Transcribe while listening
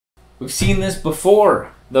We've seen this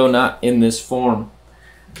before, though not in this form.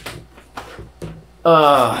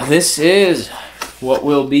 This is what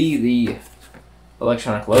will be the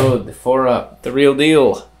electronic load, the 4-up, the real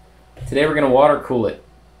deal. Today we're gonna water cool it.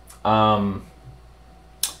 Yeah,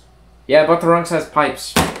 I bought the wrong size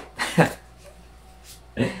pipes.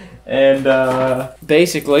 And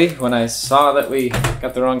basically, when I saw that we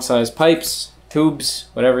got the wrong size pipes, tubes,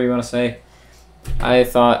 whatever you want to say, I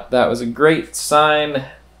thought that was a great sign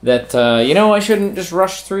that, you know, I shouldn't just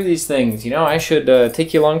rush through these things. You know, I should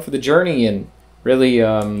take you along for the journey and really,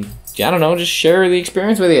 I don't know, just share the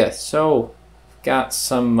experience with you. So, got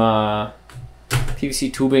some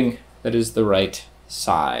PVC tubing that is the right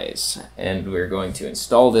size. And we're going to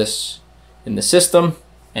install this in the system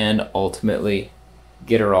and ultimately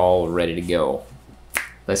get her all ready to go.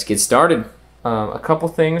 Let's get started. A couple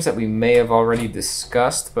things that we may have already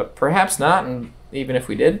discussed, but perhaps not, and even if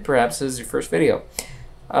we did, perhaps this is your first video.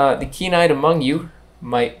 The keen-eyed among you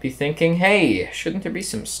might be thinking, hey, shouldn't there be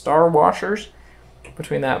some star washers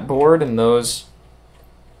between that board and those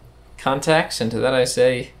contacts? And to that I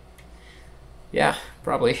say, yeah,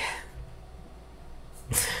 probably.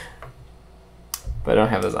 But I don't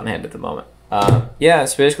have those on hand at the moment. Yeah,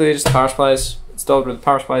 it's basically just power supplies installed where the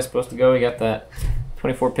power supply is supposed to go. We got that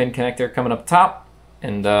 24-pin connector coming up top,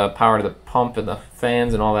 and power to the pump and the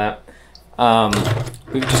fans and all that.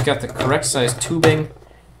 We've just got the correct size tubing,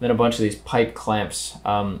 then a bunch of these pipe clamps.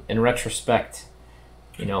 In retrospect,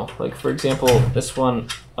 you know, like for example, this one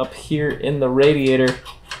up here in the radiator,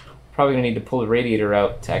 probably gonna need to pull the radiator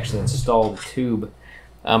out to actually install the tube.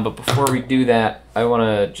 But before we do that, I want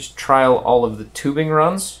to just trial all of the tubing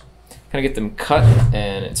runs, kind of get them cut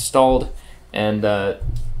and installed. And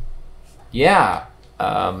yeah,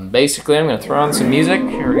 basically I'm going to throw on some music.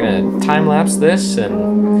 We're going to time-lapse this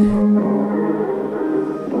and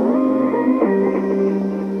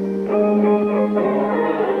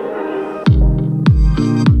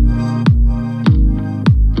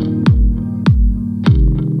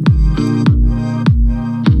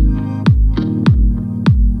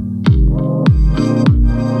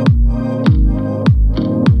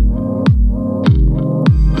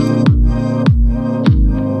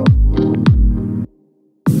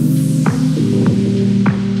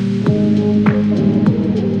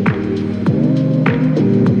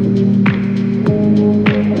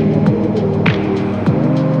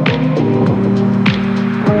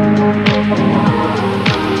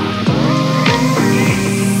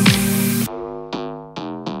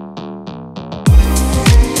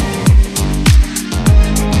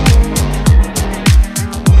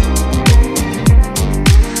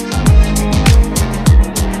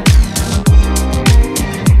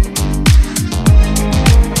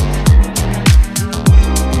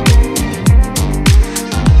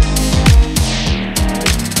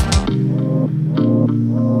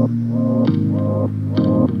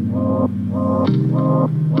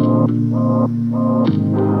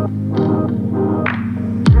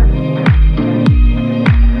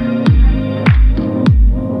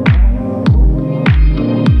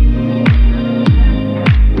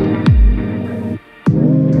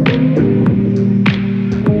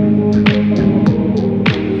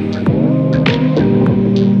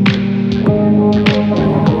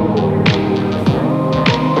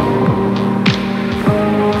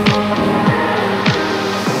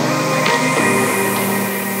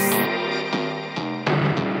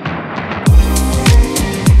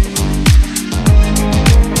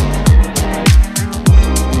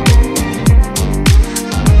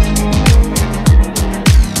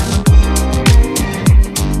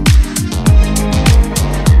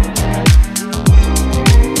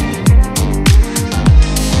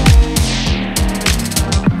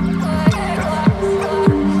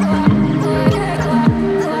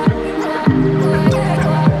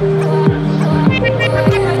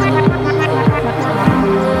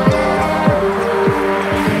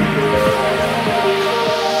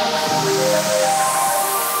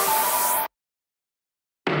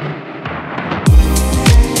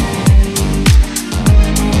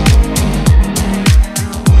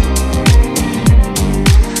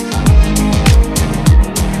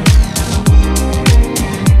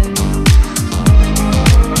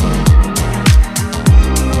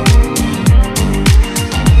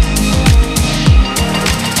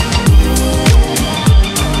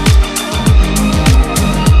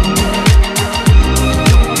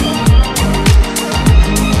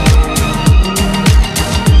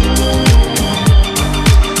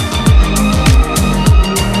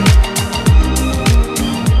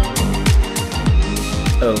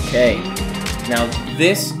Okay, now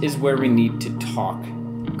this is where we need to talk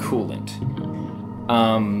coolant.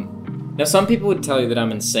 Now, some people would tell you that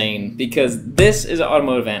I'm insane because this is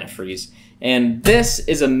automotive antifreeze and this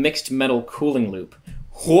is a mixed metal cooling loop.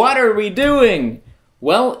 What are we doing?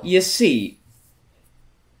 Well, you see,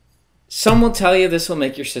 some will tell you this will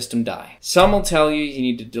make your system die. Some will tell you you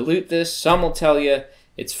need to dilute this. Some will tell you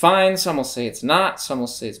it's fine. Some will say it's not. Some will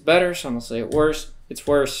say it's better. Some will say it's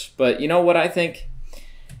worse. But you know what I think?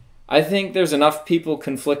 I think there's enough people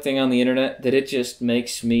conflicting on the internet that it just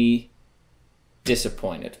makes me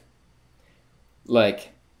disappointed. Like,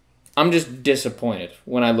 I'm just disappointed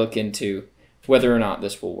when I look into whether or not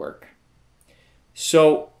this will work.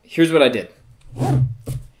 So here's what I did.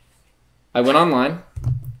 I went online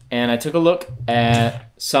and I took a look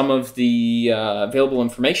at some of the available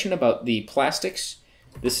information about the plastics.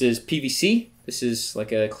 This is PVC. This is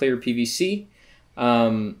like a clear PVC,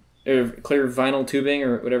 or clear vinyl tubing,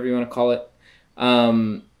 or whatever you want to call it.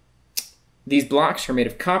 These blocks are made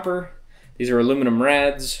of copper. These are aluminum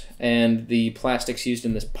rads, and the plastics used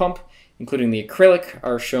in this pump, including the acrylic,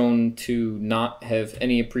 are shown to not have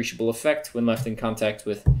any appreciable effect when left in contact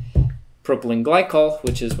with propylene glycol,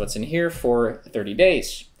 which is what's in here, for 30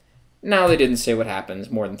 days. Now, they didn't say what happens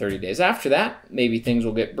more than 30 days after that. Maybe things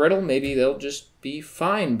will get brittle, maybe they'll just be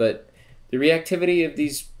fine, but the reactivity of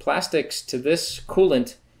these plastics to this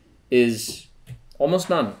coolant is almost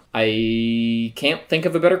none. I can't think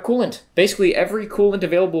of a better coolant. Basically, every coolant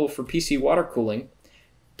available for PC water cooling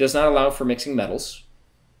does not allow for mixing metals,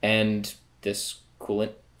 and this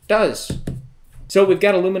coolant does. So we've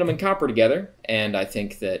got aluminum and copper together, and I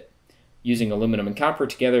think that using aluminum and copper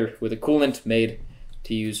together with a coolant made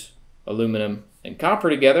to use aluminum and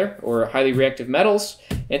copper together, or highly reactive metals,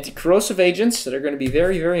 anti-corrosive agents that are going to be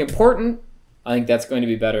very, very important, I think that's going to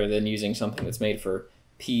be better than using something that's made for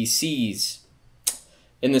PCs.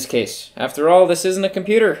 In this case, after all, this isn't a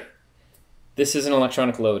computer. This is an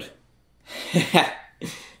electronic load.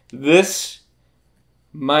 This,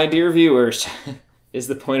 my dear viewers, is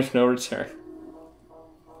the point of no return.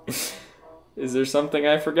 Is there something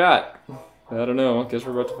I forgot? I don't know. I guess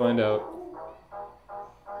we're about to find out.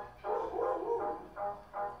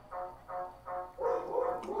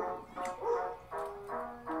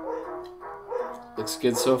 Looks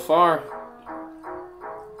good so far.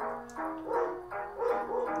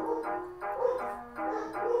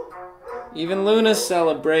 Even Luna's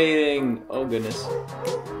celebrating. Oh goodness.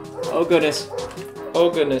 Oh goodness. Oh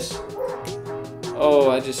goodness.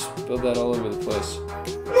 Oh, I just spilled that all over the place.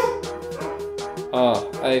 Oh,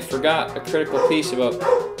 I forgot a critical piece about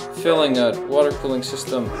filling a water cooling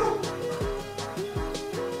system.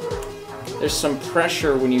 There's some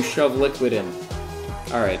pressure when you shove liquid in.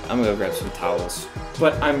 Alright, I'm gonna go grab some towels.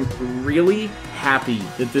 But I'm really happy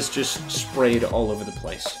that this just sprayed all over the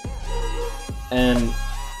place. And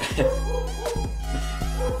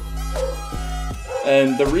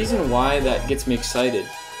and the reason why that gets me excited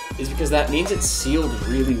is because that means it's sealed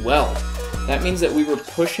really well. That means that we were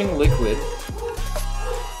pushing liquid,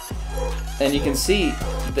 and you can see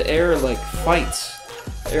the air like fights.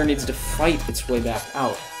 The air needs to fight its way back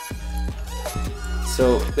out.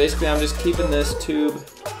 So basically I'm just keeping this tube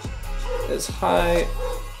as high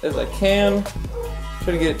as I can,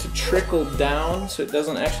 trying to get it to trickle down so it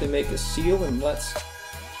doesn't actually make a seal, and let's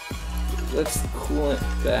the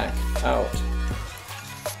coolant back out.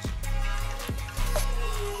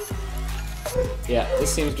 Yeah,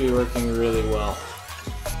 this seems to be working really well.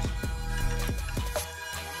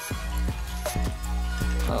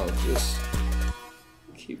 I'll just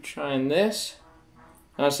keep trying this.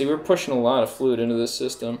 Honestly, we're pushing a lot of fluid into this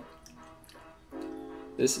system.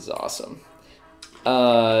 This is awesome.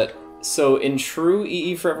 So in true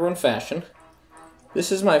EE for everyone fashion,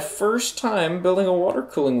 this is my first time building a water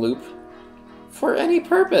cooling loop for any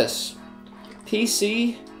purpose,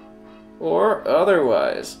 PC or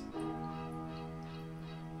otherwise.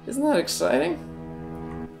 Isn't that exciting?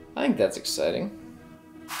 I think that's exciting.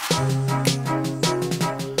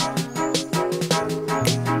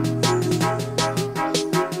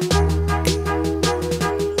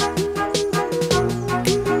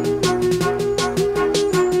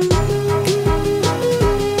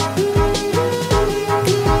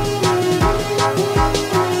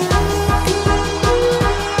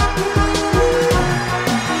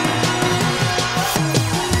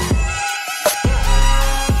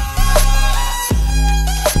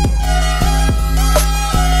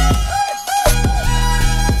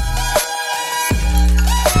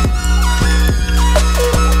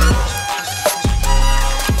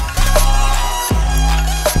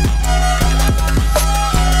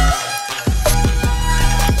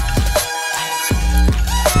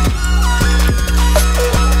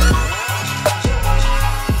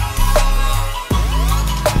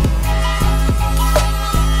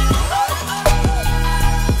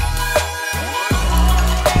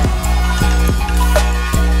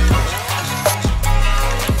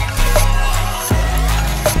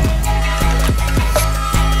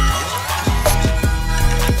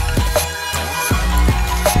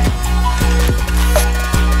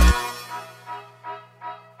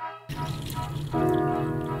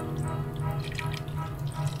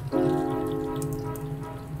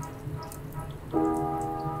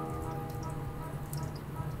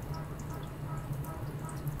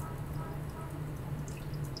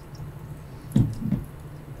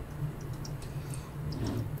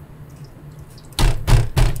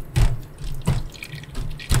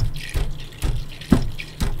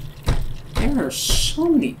 There are so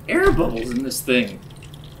many air bubbles in this thing.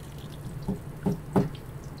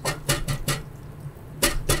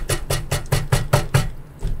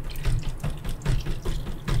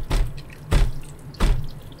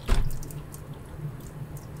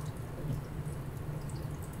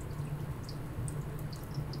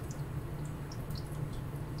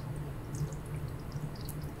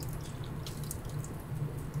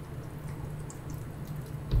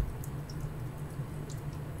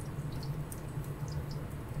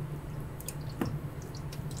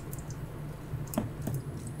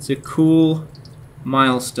 It's a cool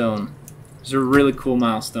milestone. It's a really cool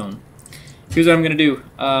milestone. Here's what I'm going to do.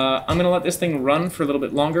 I'm going to let this thing run for a little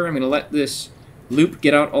bit longer. I'm going to let this loop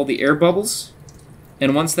get out all the air bubbles.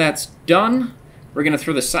 And once that's done, we're going to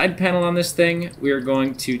throw the side panel on this thing. We are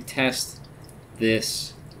going to test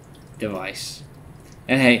this device.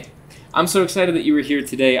 And hey, I'm so excited that you were here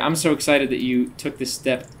today. I'm so excited that you took this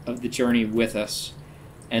step of the journey with us.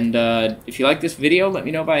 And if you like this video, let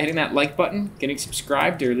me know by hitting that like button, getting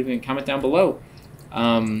subscribed, or leaving a comment down below.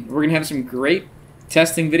 We're going to have some great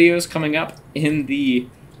testing videos coming up in the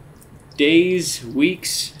days,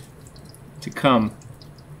 weeks to come.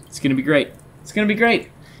 It's going to be great. It's going to be great.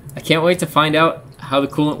 I can't wait to find out how the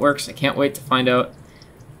coolant works. I can't wait to find out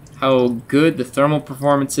how good the thermal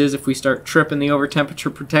performance is if we start tripping the over temperature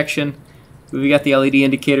protection. We've got the LED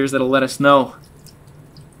indicators that'll let us know.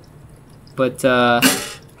 But,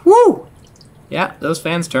 woo! Yeah, those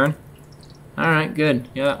fans turn. Alright, good.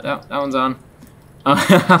 Yeah, that one's on.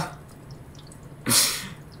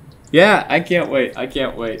 Yeah, I can't wait. I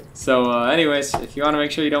can't wait. So, anyways, if you want to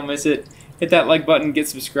make sure you don't miss it, hit that like button, get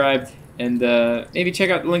subscribed, and maybe check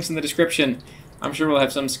out the links in the description. I'm sure we'll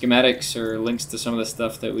have some schematics or links to some of the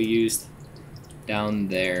stuff that we used down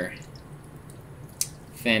there.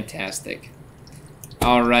 Fantastic.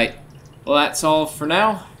 Alright. Well, that's all for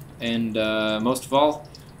now. And most of all,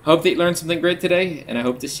 I hope that you learned something great today, and I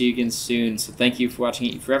hope to see you again soon. So thank you for watching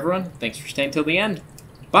Eat For Everyone. Thanks for staying till the end.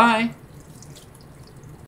 Bye!